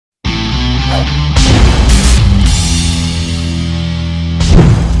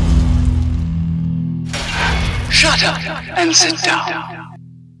Shut up and sit down.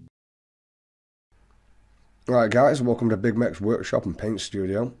 Right guys, welcome to Bigmeks Workshop and Paint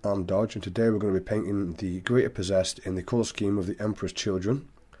Studio. I'm Dodge, and today we're going to be painting the Greater Possessed in the colour scheme of the Emperor's Children.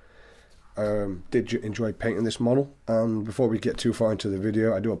 Did you enjoy painting this model? And before we get too far into the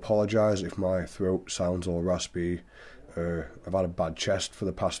video, I do apologise if my throat sounds all raspy. I've had a bad chest for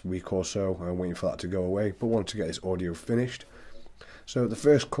the past week or so. I'm waiting for that to go away, but wanted to get this audio finished. So the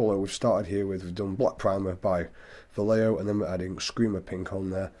first colour we've started here with, we've done Black Primer by Vallejo, and then we're adding Screamer Pink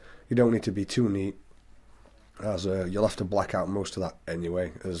on there. You don't need to be too neat, as you'll have to black out most of that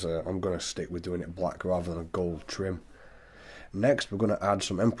anyway, as I'm going to stick with doing it black rather than a gold trim. Next we're going to add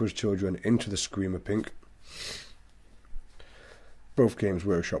some Emperor's Children into the Screamer Pink. Both Games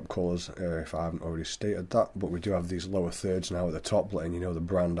Workshop colours, if I haven't already stated that, but we do have these lower thirds now at the top letting you know the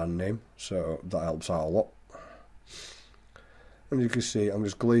brand and name, so that helps out a lot. And you can see I'm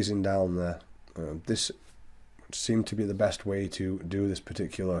just glazing down there. This seemed to be the best way to do this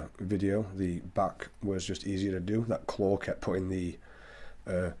particular video. The back was just easier to do. That claw kept putting the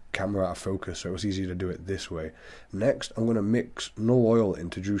camera out of focus, so it was easier to do it this way. Next I'm going to mix Null Oil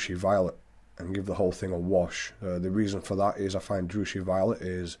into Drushy Violet and give the whole thing a wash. The reason for that is I find Drushy Violet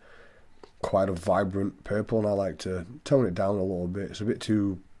is quite a vibrant purple, and I like to tone it down a little bit. It's a bit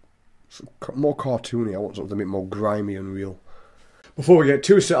more cartoony. I want something a bit more grimy and real. Before we get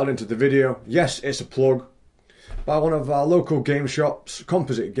too settled into the video, yes, it's a plug by one of our local game shops,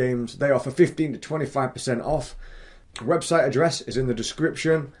 Composite Games. They offer 15 to 25% off. The website address is in the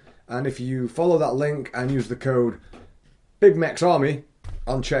description, and if you follow that link and use the code Bigmeksarmy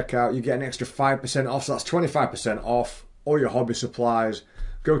on checkout, you get an extra 5% off, so that's 25% off all your hobby supplies.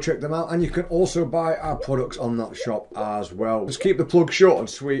 Go check them out, and you can also buy our products on that shop as well. Just keep the plug short and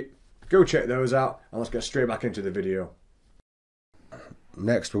sweet. Go check those out, and let's get straight back into the video.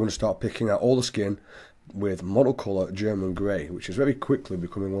 Next we're going to start picking out all the skin with model colour German Grey, which is very quickly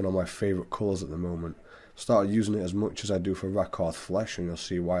becoming one of my favourite colours at the moment. Started using it as much as I do for Rakarth Flesh, and you'll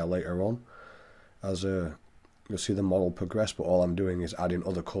see why later on, as you'll see the model progress, but all I'm doing is adding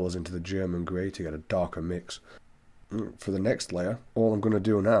other colours into the German Grey to get a darker mix. For the next layer, all I'm going to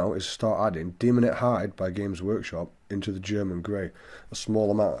do now is start adding Demonite Hide by Games Workshop into the German Grey, a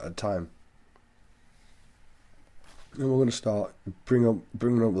small amount at a time. And we're going to start bringing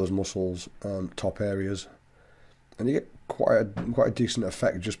up those muscles and top areas, and you get quite a decent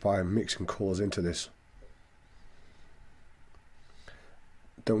effect just by mixing colours into this.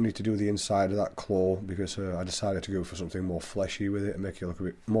 Don't need to do the inside of that claw because I decided to go for something more fleshy with it and make it look a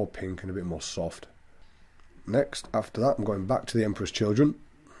bit more pink and a bit more soft. Next, after that, I'm going back to the Emperor's Children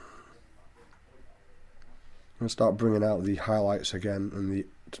and start bringing out the highlights again and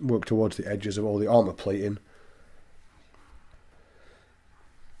work towards the edges of all the armour plating.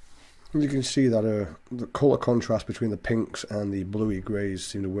 And you can see that the colour contrast between the pinks and the bluey greys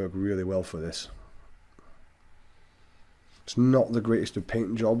seem to work really well for this. It's not the greatest of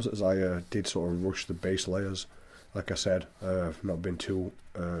paint jobs, as I did sort of rush the base layers. Like I said, I've not been too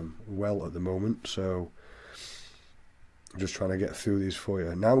well at the moment, so I'm just trying to get through these for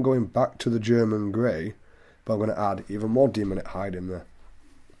you. Now I'm going back to the German Grey, but I'm going to add even more Demonite Hide in there.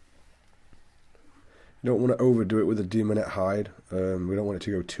 You don't want to overdo it with the Demonite Hide. We don't want it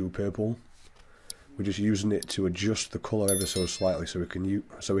to go too purple. We're just using it to adjust the colour ever so slightly, so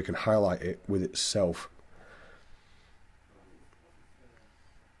we can highlight it with itself.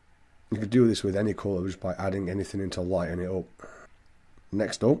 You could do this with any colour just by adding anything in to lighten it up.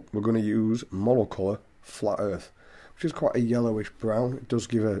 Next up, we're going to use model colour Flat Earth, which is quite a yellowish brown. It does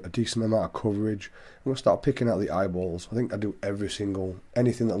give a decent amount of coverage. I'm going to start picking out the eyeballs. I think I do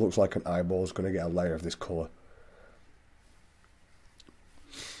anything that looks like an eyeball is going to get a layer of this colour.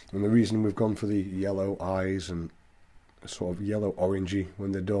 And the reason we've gone for the yellow eyes and sort of yellow orangey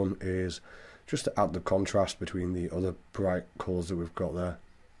when they're done is just to add the contrast between the other bright colours that we've got there.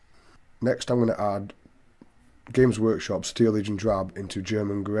 Next I'm going to add Games Workshop Steel Legion Drab into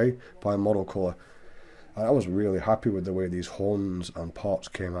German Grey by model colour. And I was really happy with the way these horns and parts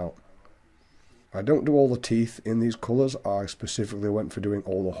came out. I don't do all the teeth in these colours. I specifically went for doing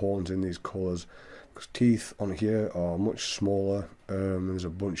all the horns in these colours, because teeth on here are much smaller, there's a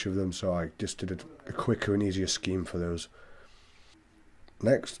bunch of them, so I just did a quicker and easier scheme for those.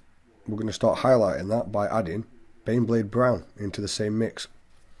 Next we're going to start highlighting that by adding Baneblade Brown into the same mix.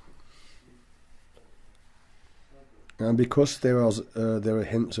 And because there are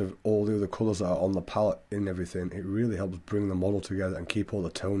hints of all the other colours that are on the palette in everything, it really helps bring the model together and keep all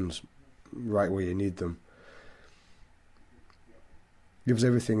the tones right where you need them. Gives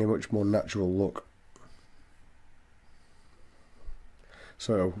everything a much more natural look.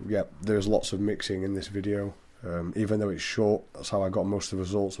 So yeah, there's lots of mixing in this video. Even though it's short, that's how I got most of the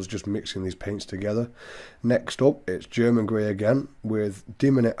results, was just mixing these paints together. Next up, it's German Grey again with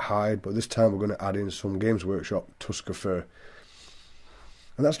Dimming Hide, but this time we're going to add in some Games Workshop Tusker Fur.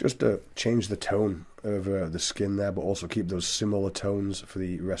 And that's just to change the tone of the skin there, but also keep those similar tones for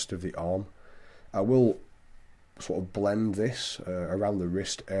the rest of the arm. I will sort of blend this around the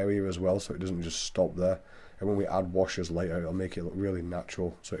wrist area as well, so it doesn't just stop there. And when we add washes later, it'll make it look really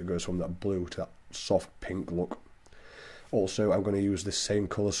natural, so it goes from that blue to that soft pink look. Also, I'm going to use this same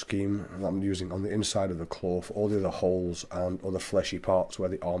colour scheme that I'm using on the inside of the claw for all the other holes and other fleshy parts where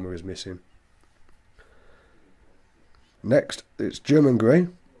the armour is missing. Next, it's German Grey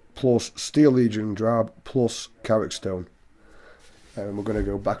plus Steel Legion Drab plus Carrick Stone. And we're going to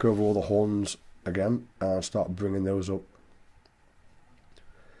go back over all the horns again and start bringing those up.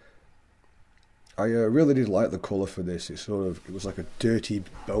 I really did like the colour for this. It was like a dirty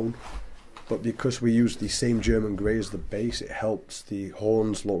bone, but because we used the same German Grey as the base, it helps the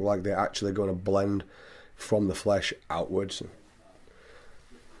horns look like they're actually going to blend from the flesh outwards.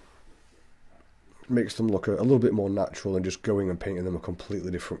 Makes them look a little bit more natural than just going and painting them a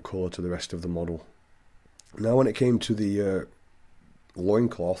completely different colour to the rest of the model. Now when it came to the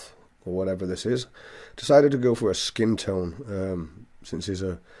loincloth, or whatever this is, decided to go for a skin tone, since he's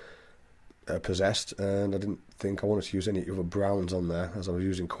possessed, and I didn't think I wanted to use any other browns on there, as I was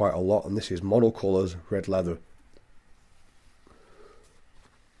using quite a lot, and this is Model Colours Red Leather.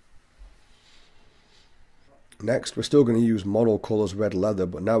 Next, we're still going to use Model Colours Red Leather,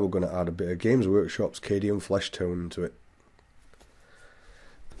 but now we're going to add a bit of Games Workshop's Cadium Flesh Tone into it.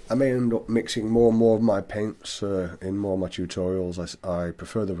 I may end up mixing more and more of my paints in more of my tutorials. I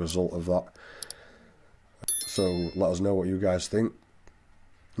prefer the result of that. So let us know what you guys think.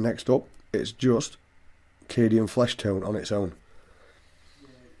 Next up, it's just Cadium Flesh Tone on its own.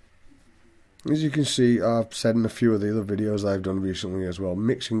 As you can see, I've said in a few of the other videos I've done recently as well,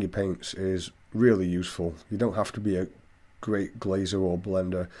 mixing your paints is really useful. You don't have to be a great glazer or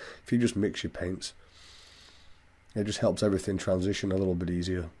blender if you just mix your paints. It just helps everything transition a little bit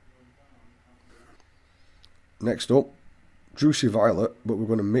easier. Next up, Juicy Violet, but we're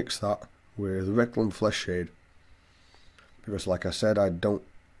going to mix that with Reclam Flesh Shade. Because like I said, I don't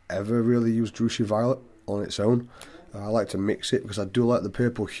ever really use Juicy Violet on its own. I like to mix it because I do like the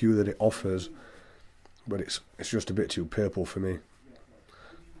purple hue that it offers, but it's just a bit too purple for me.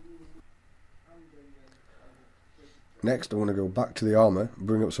 Next, I want to go back to the armour,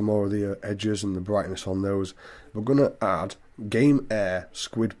 bring up some more of the edges and the brightness on those. We're going to add Game Air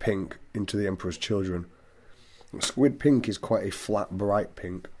Squid Pink into the Emperor's Children. Squid Pink is quite a flat, bright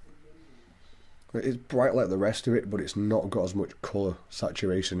pink. It's bright like the rest of it, but it's not got as much colour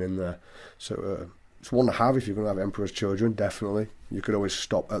saturation in there. So it's one to have if you're going to have Emperor's Children, definitely. You could always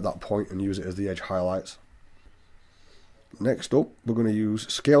stop at that point and use it as the edge highlights. Next up, we're going to use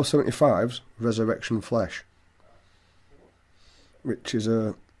Scale 75's Resurrection Flesh, which is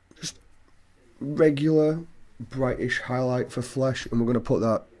a just regular brightish highlight for flesh, and we're going to put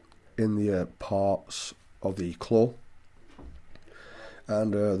that in the parts of the claw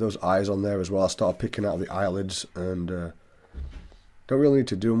and those eyes on there as well. I started picking out the eyelids, and don't really need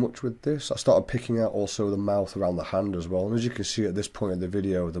to do much with this. I started picking out also the mouth around the hand as well, and as you can see at this point in the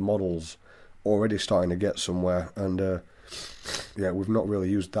video, the model's already starting to get somewhere, and yeah, we've not really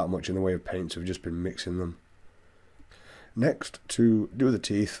used that much in the way of paints, we've just been mixing them. Next, to do the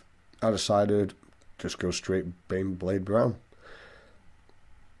teeth, I decided just go straight Blade Brown.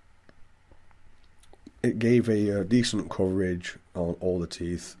 It gave a decent coverage on all the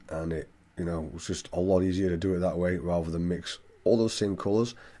teeth, and it was just a lot easier to do it that way rather than mix all those same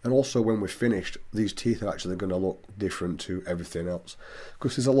colours. And also when we're finished, these teeth are actually going to look different to everything else,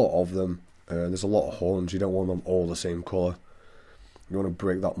 because there's a lot of them, there's a lot of horns, you don't want them all the same colour, you want to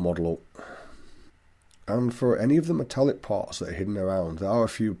break that model up. And for any of the metallic parts that are hidden around, there are a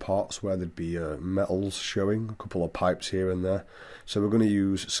few parts where there'd be metals showing, a couple of pipes here and there. So we're going to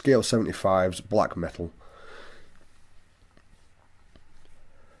use Scale 75's Black Metal.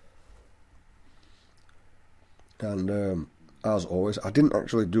 And as always, I didn't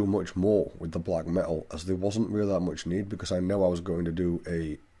actually do much more with the Black Metal, as there wasn't really that much need, because I know I was going to do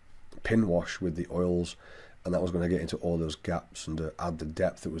a pin wash with the oils, and that was going to get into all those gaps and add the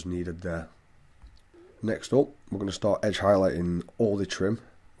depth that was needed there. Next up, we're going to start edge highlighting all the trim,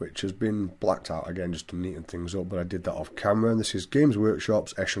 which has been blacked out again just to neaten things up, but I did that off camera, and this is Games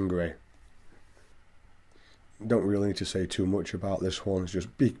Workshop's Eshen Grey. Don't really need to say too much about this one, it's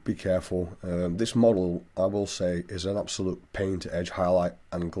just be careful. This model, I will say, is an absolute pain to edge highlight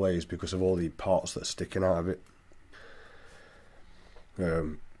and glaze because of all the parts that are sticking out of it.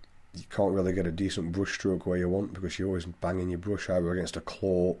 you can't really get a decent brush stroke where you want, because you're always banging your brush either against a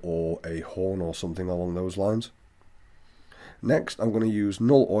claw or a horn or something along those lines. Next, I'm going to use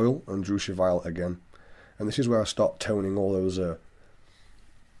Null Oil and Drushy Violet again, and this is where I start toning all those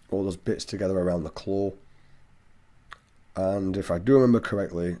bits together around the claw. And if I do remember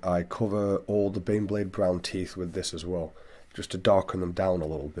correctly, I cover all the Baneblade brown teeth with this as well, just to darken them down a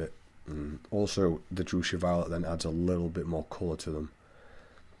little bit. And also, the Drushy Violet then adds a little bit more colour to them.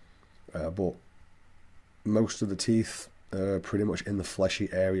 But most of the teeth are pretty much in the fleshy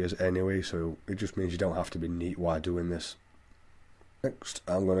areas anyway, so it just means you don't have to be neat while doing this. Next,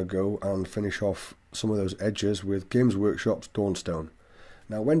 I'm going to go and finish off some of those edges with Games Workshop's Dawnstone.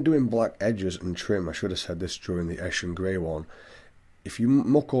 Now, when doing black edges and trim, I should have said this during the Esh and Grey one, if you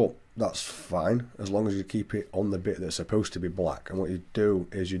muck up, that's fine, as long as you keep it on the bit that's supposed to be black. And what you do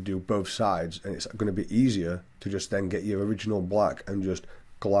is you do both sides, and it's going to be easier to just then get your original black and just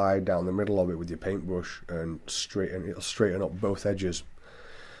glide down the middle of it with your paintbrush and it'll straighten up both edges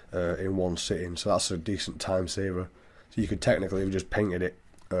in one sitting. So that's a decent time saver. So you could technically have just painted it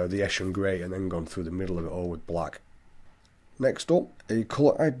the Esh and Grey and then gone through the middle of it all with black. Next up, a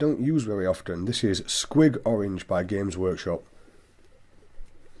colour I don't use very often. This is Squig Orange by Games Workshop.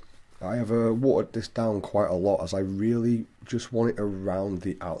 I have watered this down quite a lot, as I really just want it around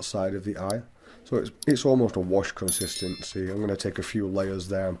the outside of the eye. So it's almost a wash consistency. I'm going to take a few layers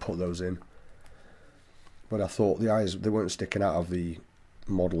there and put those in. But I thought the eyes, they weren't sticking out of the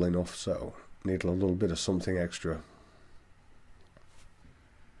model enough, so need a little bit of something extra.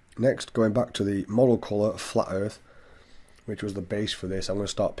 Next, going back to the model colour Flat Earth, which was the base for this, I'm going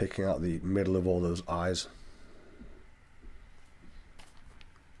to start picking out the middle of all those eyes.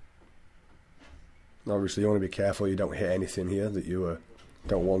 Obviously, you want to be careful you don't hit anything here that you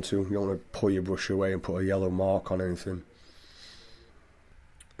don't want to. You don't want to pull your brush away and put a yellow mark on anything.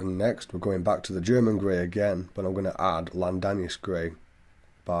 And next, we're going back to the German Grey again, but I'm going to add Landanis Grey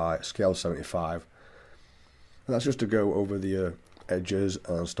by scale 75. And that's just to go over the edges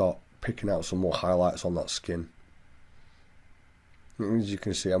and start picking out some more highlights on that skin. And as you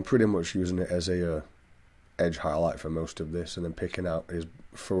can see, I'm pretty much using it as a edge highlight for most of this, and then picking out his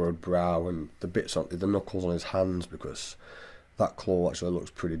furrowed brow and the bits on the knuckles on his hands, because that claw actually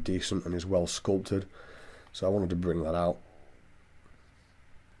looks pretty decent and is well sculpted, so I wanted to bring that out.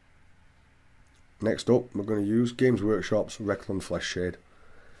 Next up, we're going to use Games Workshop's Reckland Flesh Shade.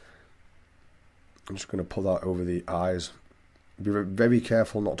 I'm just going to put that over the eyes. Be very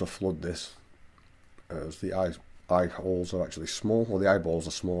careful not to flood this, as the eye holes are actually small, or the eyeballs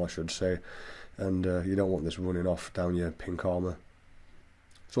are small I should say, and you don't want this running off down your pink armour.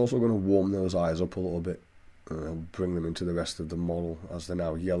 It's also going to warm those eyes up a little bit, and bring them into the rest of the model as they're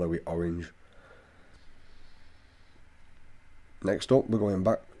now yellowy orange. Next up, we're going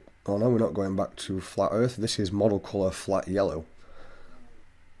back, oh no, we're not going back to Flat Earth. This is model colour Flat Yellow,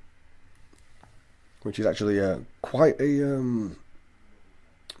 which is actually quite a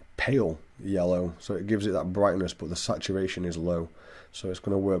pale yellow, so it gives it that brightness, but the saturation is low, so it's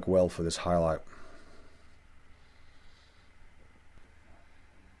going to work well for this highlight.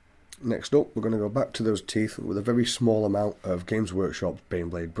 Next up, we're going to go back to those teeth with a very small amount of Games Workshop's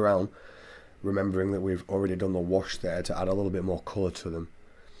Baneblade Brown, remembering that we've already done the wash there to add a little bit more colour to them.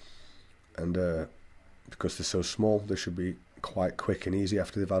 And because they're so small, they should be quite quick and easy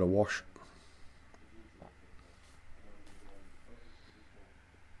after they've had a wash.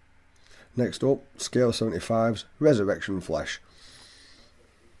 Next up, Scale 75's Resurrection Flesh.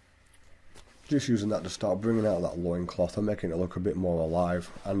 Just using that to start bringing out that loincloth and making it look a bit more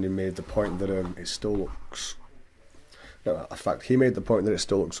alive. Andy made the point that it still looks... No, in fact, he made the point that it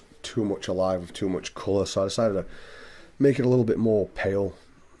still looks too much alive with too much colour, so I decided to make it a little bit more pale,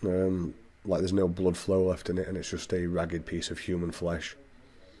 like there's no blood flow left in it and it's just a ragged piece of human flesh.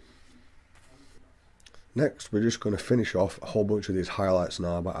 Next, we're just going to finish off a whole bunch of these highlights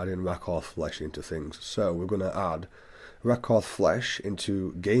now by adding Rakarth flesh into things. So we're going to add Rakarth flesh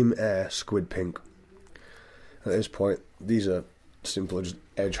into Game Air Squid Pink. At this point, these are simply just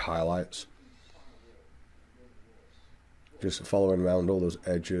edge highlights. Just following around all those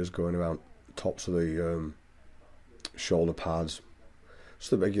edges, going around tops of the shoulder pads.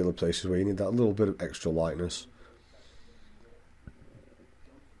 Just the regular places where you need that little bit of extra lightness.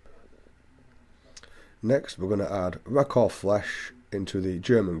 Next, we're going to add Rakarth flesh into the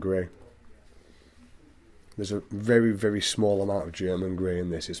German Grey. There's a very, very small amount of German Grey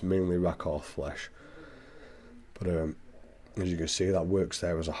in this. It's mainly Rakarth flesh. But as you can see, that works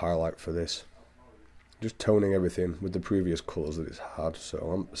there as a highlight for this. Just toning everything with the previous colours that it's had.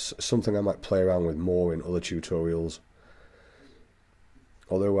 So something I might play around with more in other tutorials.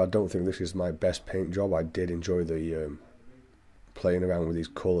 Although I don't think this is my best paint job, I did enjoy the playing around with these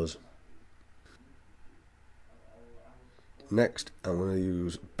colours. Next, I'm going to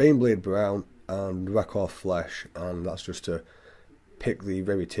use Baneblade Brown and Rakoff Flesh, and that's just to pick the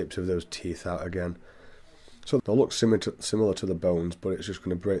very tips of those teeth out again. So they'll look similar to the bones, but it's just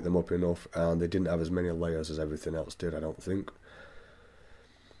going to break them up enough, and they didn't have as many layers as everything else did, I don't think.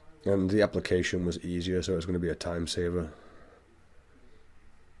 And the application was easier, so it's going to be a time saver.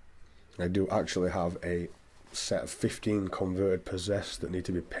 I do actually have a set of 15 converted possessed that need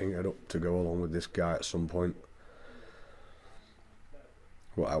to be painted up to go along with this guy at some point.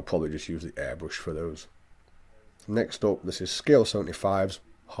 Well, I'll probably just use the airbrush for those. Next up, this is Scale 75's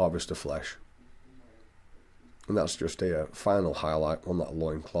Harvester Flesh. And that's just a final highlight on that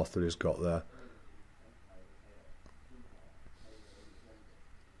loincloth that he's got there.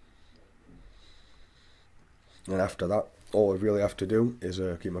 And after that, all I really have to do is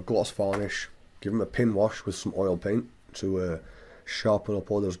give him a gloss varnish, give him a pin wash with some oil paint to sharpen up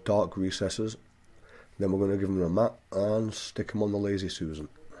all those dark recesses. Then we're going to give him a matte and stick him on the Lazy Susan.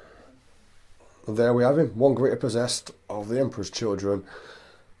 And there we have him, one greater possessed of the Emperor's Children.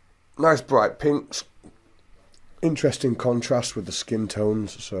 Nice bright pinks, interesting contrast with the skin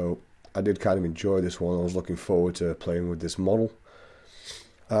tones, so I did kind of enjoy this one. I was looking forward to playing with this model.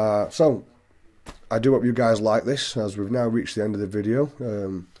 So I do hope you guys like this, as we've now reached the end of the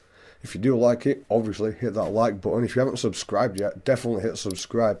video. If you do like it, obviously hit that like button. If you haven't subscribed yet, definitely hit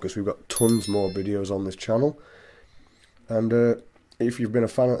subscribe, because we've got tons more videos on this channel. And if you've been a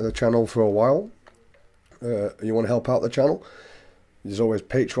fan of the channel for a while, you want to help out the channel, there's always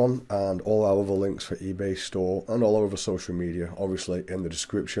Patreon and all our other links for eBay store and all over social media, obviously in the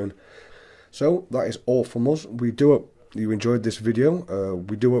description. So that is all from us. We do hope you enjoyed this video.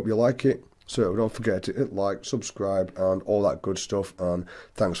 We do hope you like it. So don't forget to hit like, subscribe and all that good stuff. And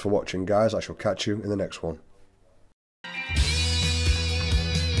thanks for watching, guys. I shall catch you in the next one.